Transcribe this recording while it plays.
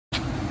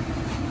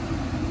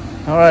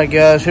Alright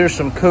guys, here's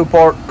some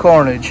Copart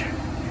Carnage.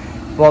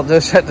 Bought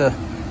this at the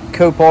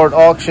Copart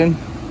auction.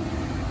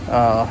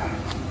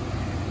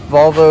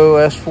 Volvo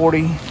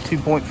S40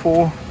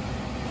 2.4.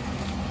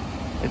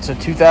 It's a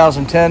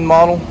 2010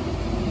 model.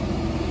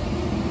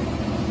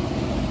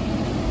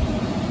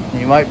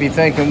 You might be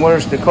thinking,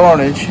 where's the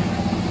Carnage?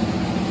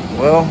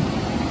 Well,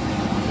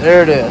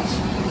 there it is.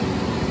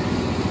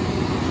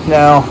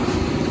 Now,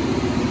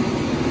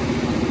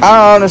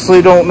 I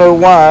honestly don't know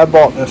why I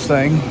bought this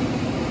thing.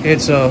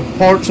 It's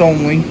parts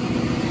only,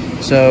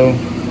 so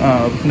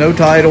no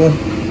title.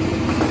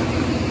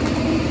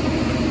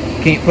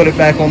 Can't put it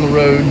back on the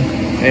road,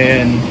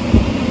 and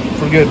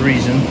for good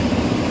reason.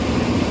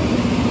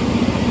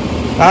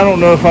 I don't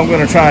know if I'm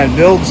going to try and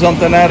build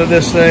something out of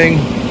this thing,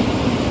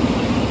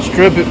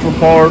 strip it for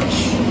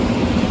parts,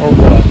 or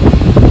what.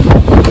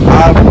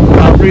 I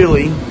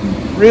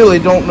really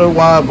don't know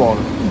why I bought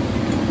it.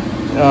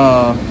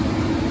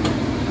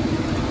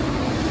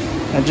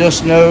 I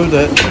just know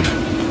that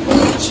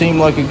it seemed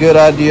like a good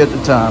idea at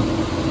the time.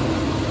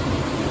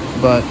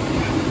 But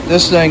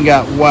this thing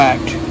got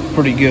whacked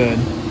pretty good.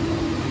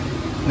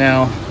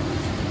 Now,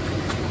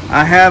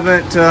 I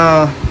haven't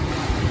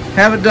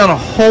done a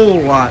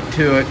whole lot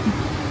to it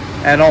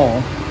at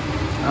all.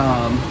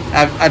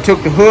 I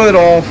took the hood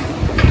off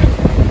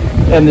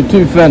and the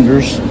two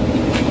fenders,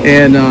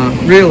 and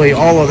really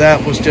all of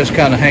that was just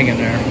kind of hanging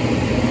there.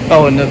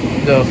 Oh, and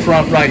the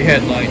front right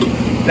headlight.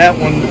 That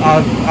one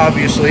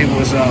obviously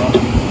was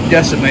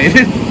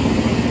decimated.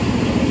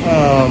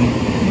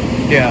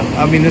 Yeah,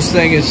 I mean, this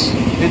thing it's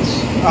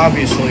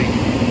obviously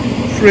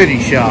pretty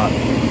shot.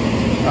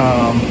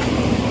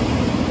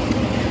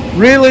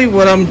 Really,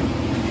 what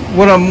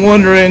I'm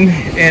wondering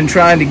and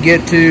trying to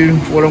get to,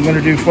 what I'm going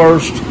to do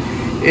first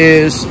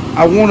is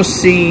I want to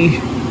see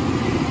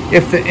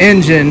if the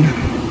engine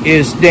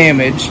is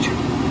damaged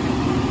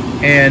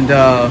and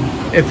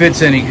if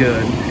it's any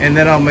good, and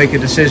then I'll make a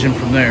decision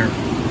from there.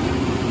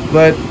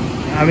 But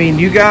I mean,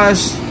 you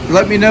guys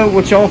let me know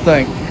what y'all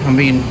think. I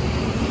mean,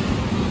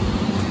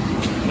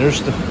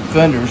 there's the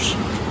fenders.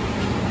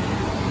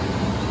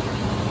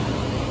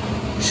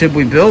 Should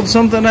we build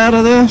something out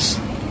of this?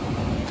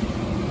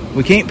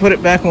 We can't put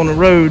it back on the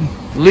road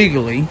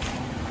legally,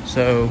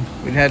 so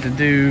we'd have to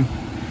do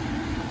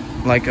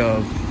like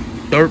a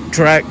dirt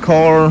track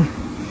car,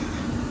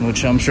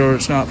 which I'm sure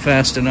it's not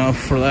fast enough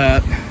for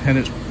that, and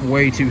it's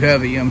way too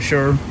heavy, I'm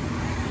sure.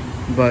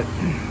 But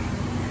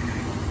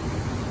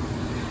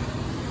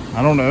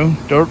I don't know,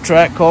 dirt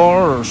track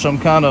car or some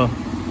kind of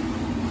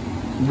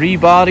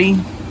rebody,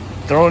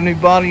 throw a new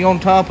body on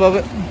top of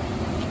it.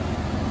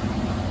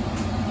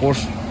 Of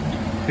course,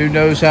 who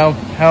knows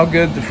how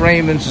good the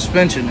frame and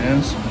suspension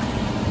is.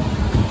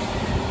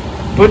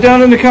 Put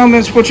down in the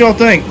comments what y'all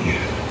think.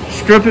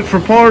 Strip it for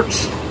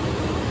parts,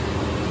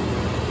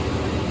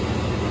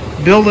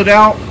 build it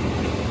out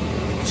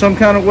some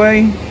kind of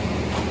way.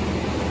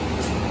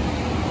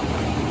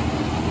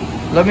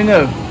 Let me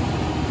know.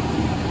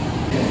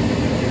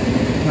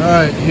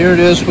 Alright, here it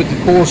is with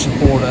the core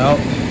support out.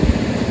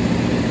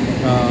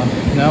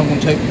 Now I'm going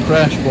to take the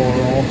crash bar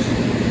off.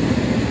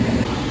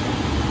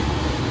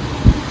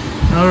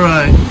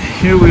 Alright,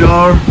 here we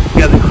are.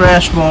 Got the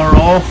crash bar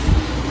off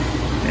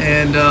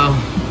and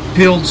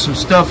peeled some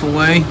stuff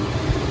away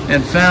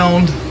and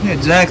found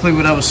exactly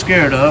what I was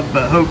scared of,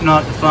 but hope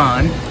not to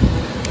find.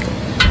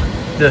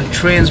 The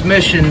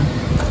transmission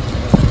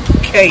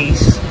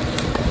case.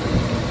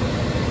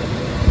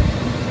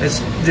 It's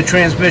the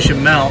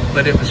transmission mount,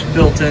 but it was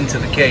built into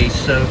the case,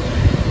 so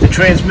the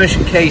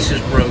transmission case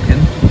is broken.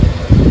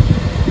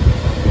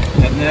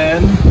 And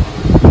then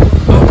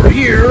over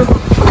here,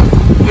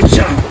 which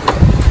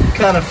I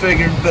kind of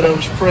figured, but I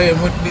was praying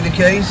wouldn't be the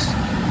case.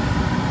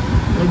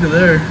 Look at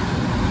there.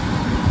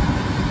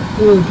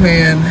 Oil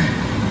pan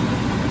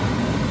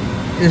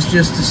is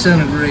just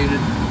disintegrated.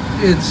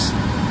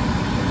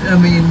 I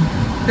mean,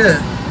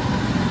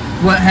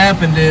 what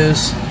happened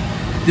is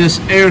this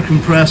air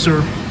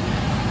compressor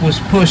was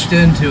pushed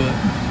into it.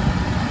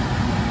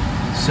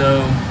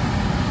 So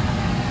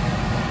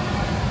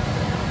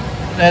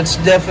that's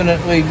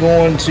definitely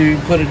going to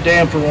put a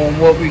damper on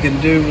what we can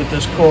do with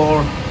this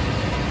car.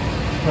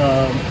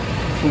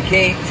 If we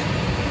can't,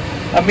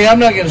 I mean, I'm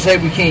not going to say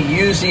we can't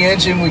use the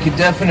engine. We could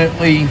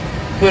definitely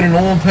put an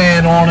oil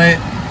pan on it,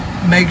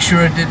 make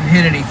sure it didn't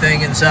hit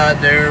anything inside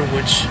there,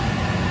 which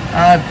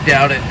I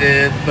doubt it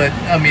did, but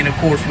I mean, of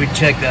course we'd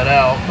check that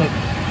out. But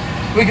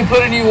we could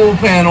put a new oil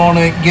pan on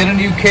it, get a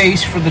new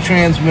case for the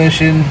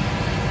transmission,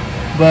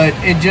 but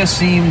it just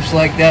seems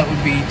like that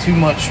would be too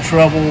much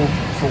trouble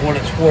for what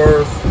it's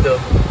worth. The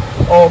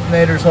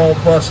alternator's all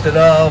busted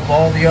up,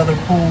 all the other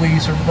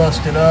pulleys are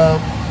busted up.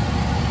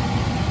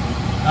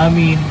 I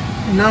mean,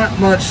 not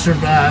much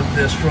survived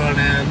this front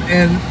end,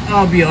 and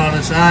I'll be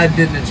honest, I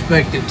didn't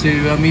expect it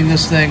to. I mean,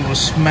 this thing was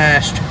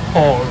smashed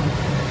hard.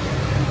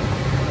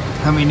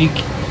 I mean,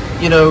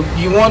 you know,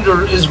 you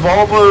wonder, is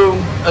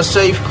Volvo a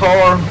safe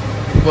car?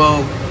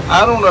 Well,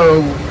 I don't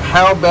know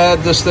how bad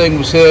this thing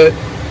was hit,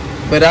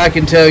 but I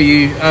can tell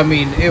you, I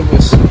mean, it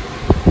was,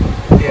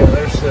 yeah,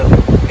 there's the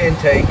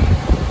intake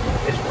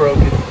is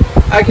broken.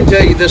 I can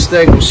tell you this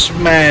thing was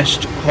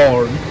smashed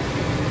hard,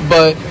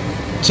 but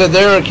to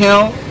their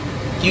account,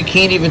 you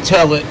can't even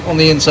tell it on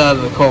the inside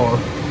of the car.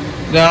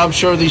 Now, I'm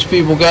sure these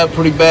people got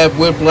pretty bad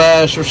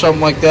whiplash or something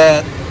like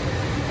that,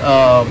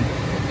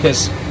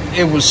 because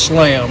it was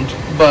slammed.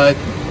 But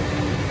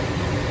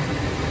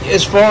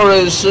as far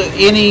as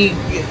any,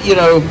 you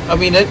know, I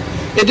mean, it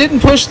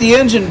didn't push the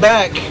engine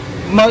back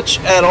much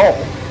at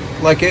all.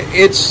 Like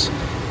it's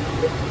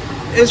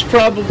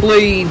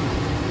probably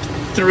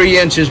 3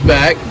 inches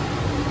back,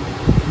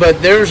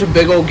 but there's a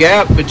big old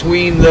gap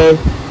between the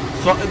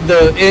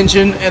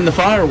engine and the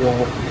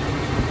firewall.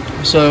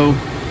 So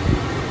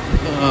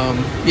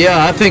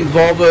yeah, I think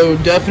Volvo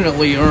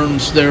definitely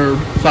earns their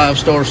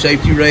 5-star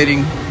safety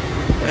rating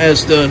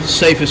as the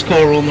safest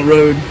car on the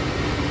road.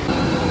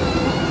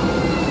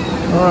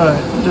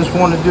 Alright, just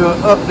want to do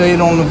an update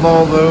on the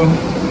Volvo.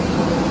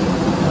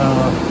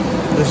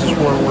 This is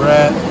where we're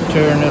at,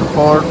 tearing it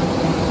apart.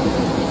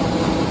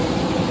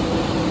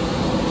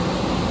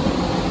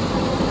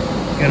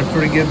 Got a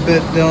pretty good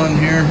bit done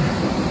here.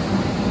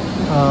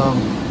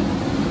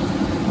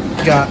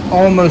 Got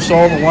almost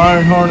all the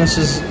wiring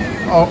harnesses,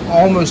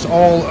 almost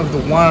all of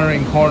the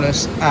wiring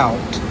harness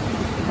out.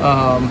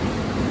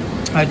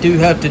 I do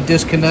have to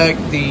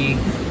disconnect the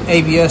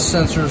ABS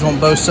sensors on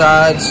both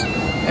sides,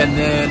 and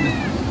then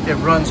it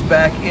runs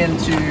back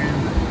into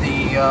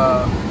the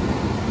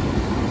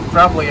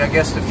probably, I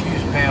guess, the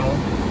fuse panel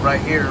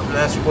right here.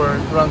 That's where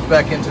it runs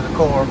back into the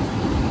car.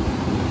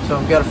 So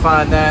I've got to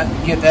find that,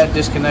 get that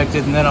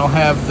disconnected, and then I'll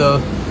have the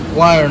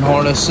wiring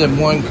harness in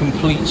one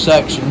complete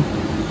section.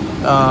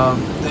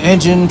 The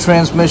engine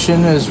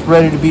transmission is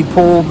ready to be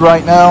pulled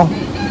right now.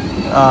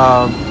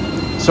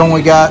 It's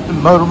only got the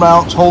motor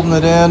mounts holding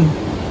it in,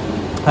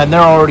 and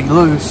they're already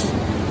loose.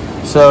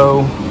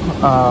 So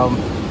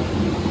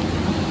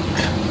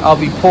I'll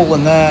be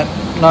pulling that,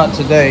 not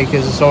today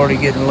because it's already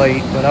getting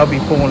late, but I'll be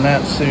pulling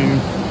that soon.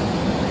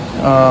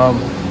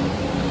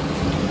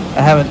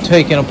 I haven't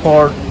taken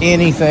apart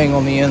anything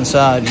on the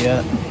inside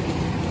yet,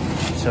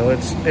 so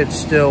it's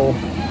still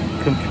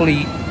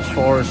complete as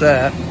far as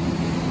that.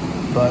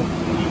 But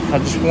I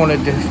just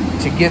wanted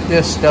to get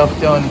this stuff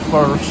done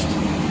first.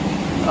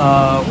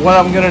 What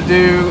I'm gonna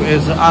do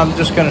is I'm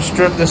just gonna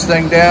strip this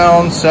thing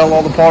down, sell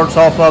all the parts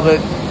off of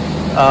it.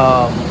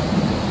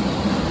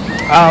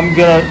 I'm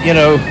gonna, you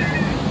know,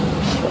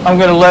 I'm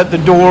gonna let the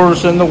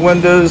doors and the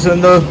windows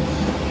and the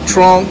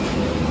trunk,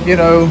 you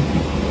know,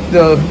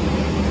 the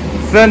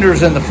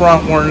fenders in the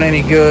front weren't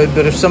any good,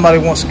 but if somebody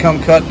wants to come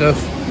cut the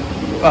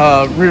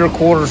rear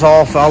quarters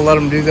off, I'll let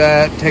them do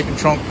that, take the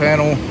trunk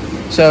panel.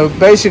 So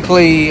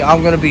basically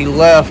I'm going to be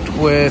left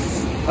with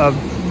a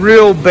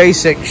real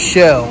basic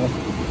shell,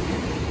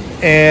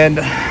 and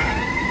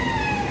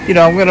you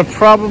know, I'm going to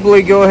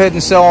probably go ahead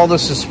and sell all the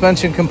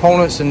suspension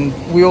components and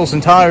wheels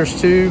and tires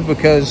too,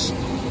 because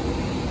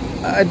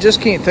I just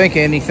can't think of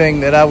anything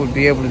that I would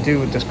be able to do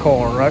with this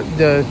car. Right?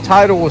 The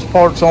title was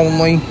parts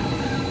only,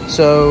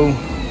 so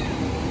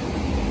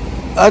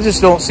I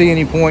just don't see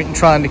any point in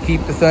trying to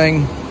keep the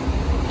thing,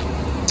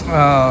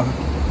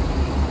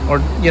 or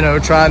you know,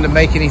 trying to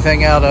make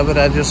anything out of it.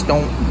 I just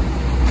don't.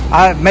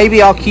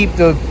 Maybe I'll keep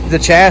the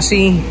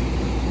chassis,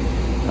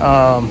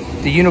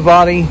 the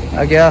unibody,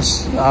 I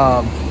guess.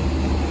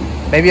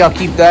 Maybe I'll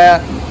keep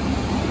that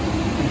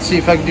and see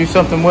if I can do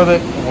something with it,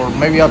 or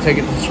maybe I'll take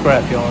it to the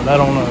scrap yard. I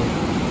don't know.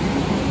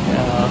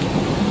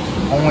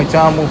 Only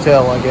time will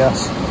tell, I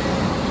guess.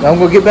 I'm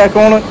gonna get back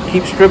on it,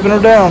 keep stripping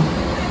her down.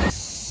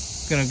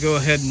 Gonna go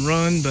ahead and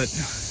run, but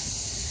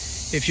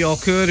if y'all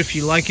could, if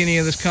you like any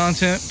of this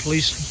content,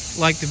 please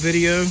like the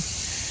video.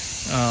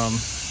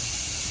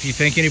 If you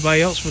think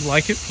anybody else would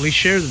like it, please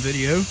share the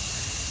video.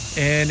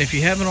 And if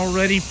you haven't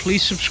already,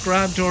 please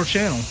subscribe to our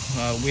channel.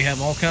 We have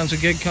all kinds of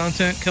good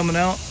content coming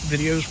out,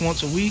 videos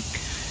once a week,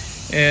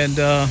 and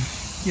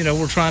you know,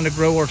 we're trying to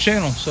grow our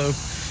channel, so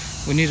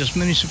we need as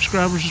many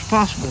subscribers as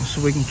possible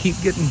so we can keep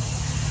getting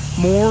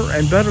more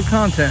and better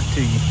content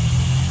to you.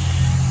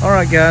 All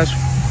right, guys,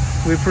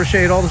 we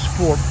appreciate all the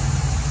support.